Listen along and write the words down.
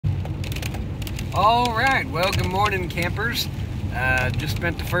Alright, well, good morning, campers. Just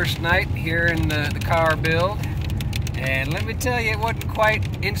spent the first night here in the car build, and let me tell you, it wasn't quite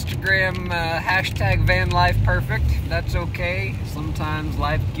Instagram hashtag vanlife perfect. That's okay. Sometimes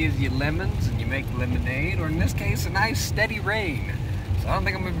life gives you lemons and you make lemonade, or in this case, a nice steady rain. So I don't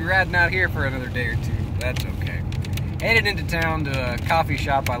think I'm going to be riding out here for another day or two. That's okay. Headed into town to a coffee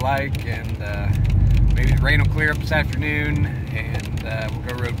shop I like, and maybe the rain will clear up this afternoon, and we'll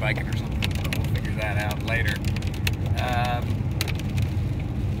go road biking or something. We'll figure that out later.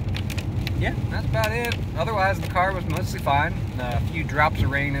 Yeah, that's about it. Otherwise, the car was mostly fine. A few drops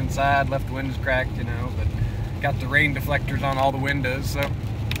of rain inside, left the windows cracked, but got the rain deflectors on all the windows, so it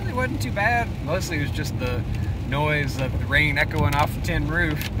really wasn't too bad. Mostly it was just the noise of the rain echoing off the tin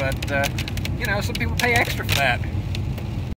roof, but some people pay extra for that.